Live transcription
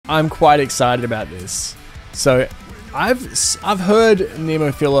I'm quite excited about this. So I've heard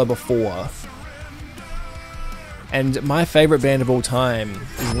Nemophila before, and my favorite band of all time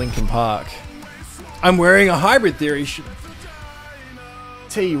is Linkin Park. I'm wearing a Hybrid Theory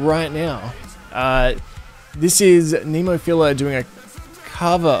tee right now. This is Nemophila doing a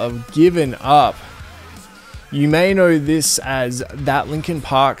cover of Given Up. You may know this as that Linkin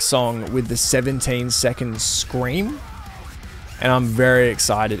Park song with the 17-second scream. And I'm very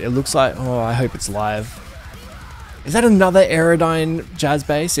excited. It looks like, oh, I hope it's live. Is that another Aerodyne jazz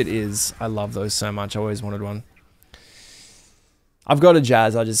bass? It is. I love those so much. I always wanted one. I've got a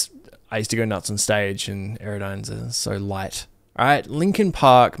jazz. I used to go nuts on stage, and Aerodynes are so light. All right, Linkin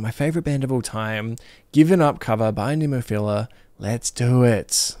Park, my favorite band of all time. Given Up cover by Nemophila. Let's do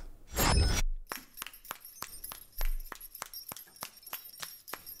it.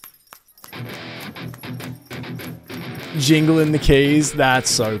 Jingling the keys, that's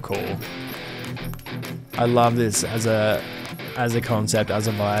so cool. I love this as a concept, as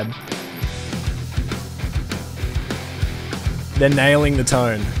a vibe. They're nailing the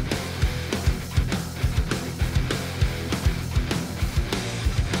tone.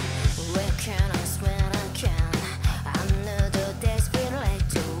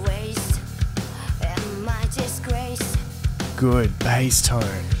 Good bass tone.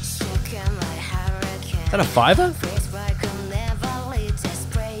 Is that a fiver?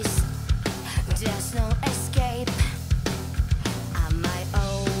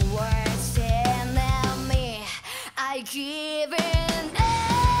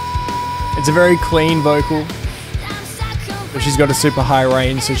 It's a very clean vocal, but she's got a super high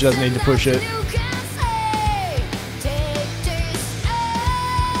range, so she doesn't need to push it.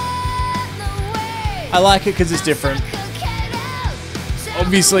 I like it because it's different.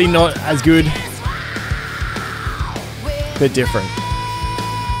 Obviously not as good, but different.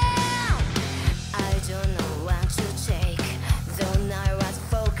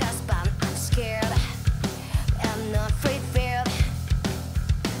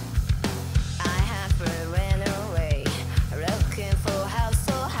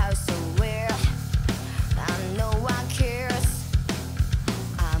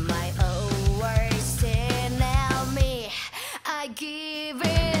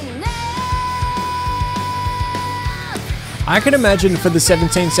 I can imagine for the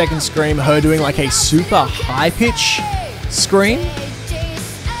 17-second scream, her doing like a super high pitch scream.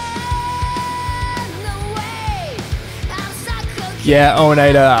 Yeah, Owen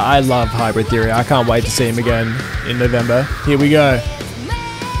Ada, I love Hybrid Theory. I can't wait to see him again in November. Here we go.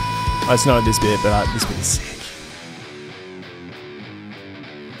 Oh, it's not this bit, but this bit is sick.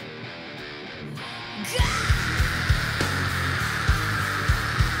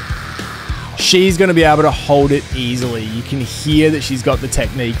 She's going to be able to hold it easily. You can hear that she's got the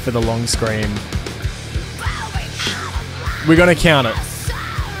technique for the long scream. We're going to count it.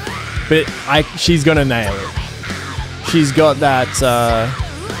 But she's going to nail it. She's got that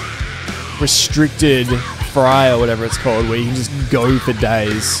restricted fry or whatever it's called, where you can just go for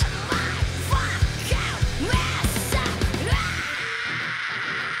days.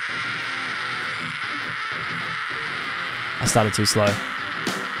 I started too slow.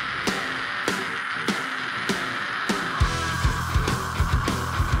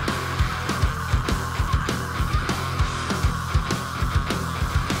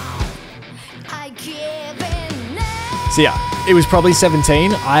 So yeah, it was probably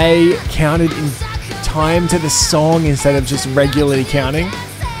 17. I counted in time to the song instead of just regularly counting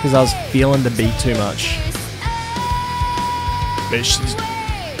because I was feeling the beat too much. But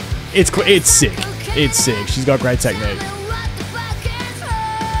it's sick. It's sick. She's got great technique.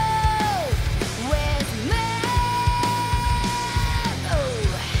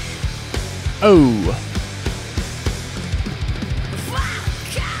 Oh.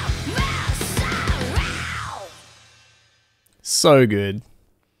 So good.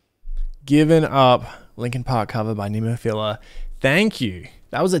 Given Up, Linkin Park cover by Nemophila. Thank you.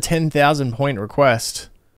 That was a 10,000 point request.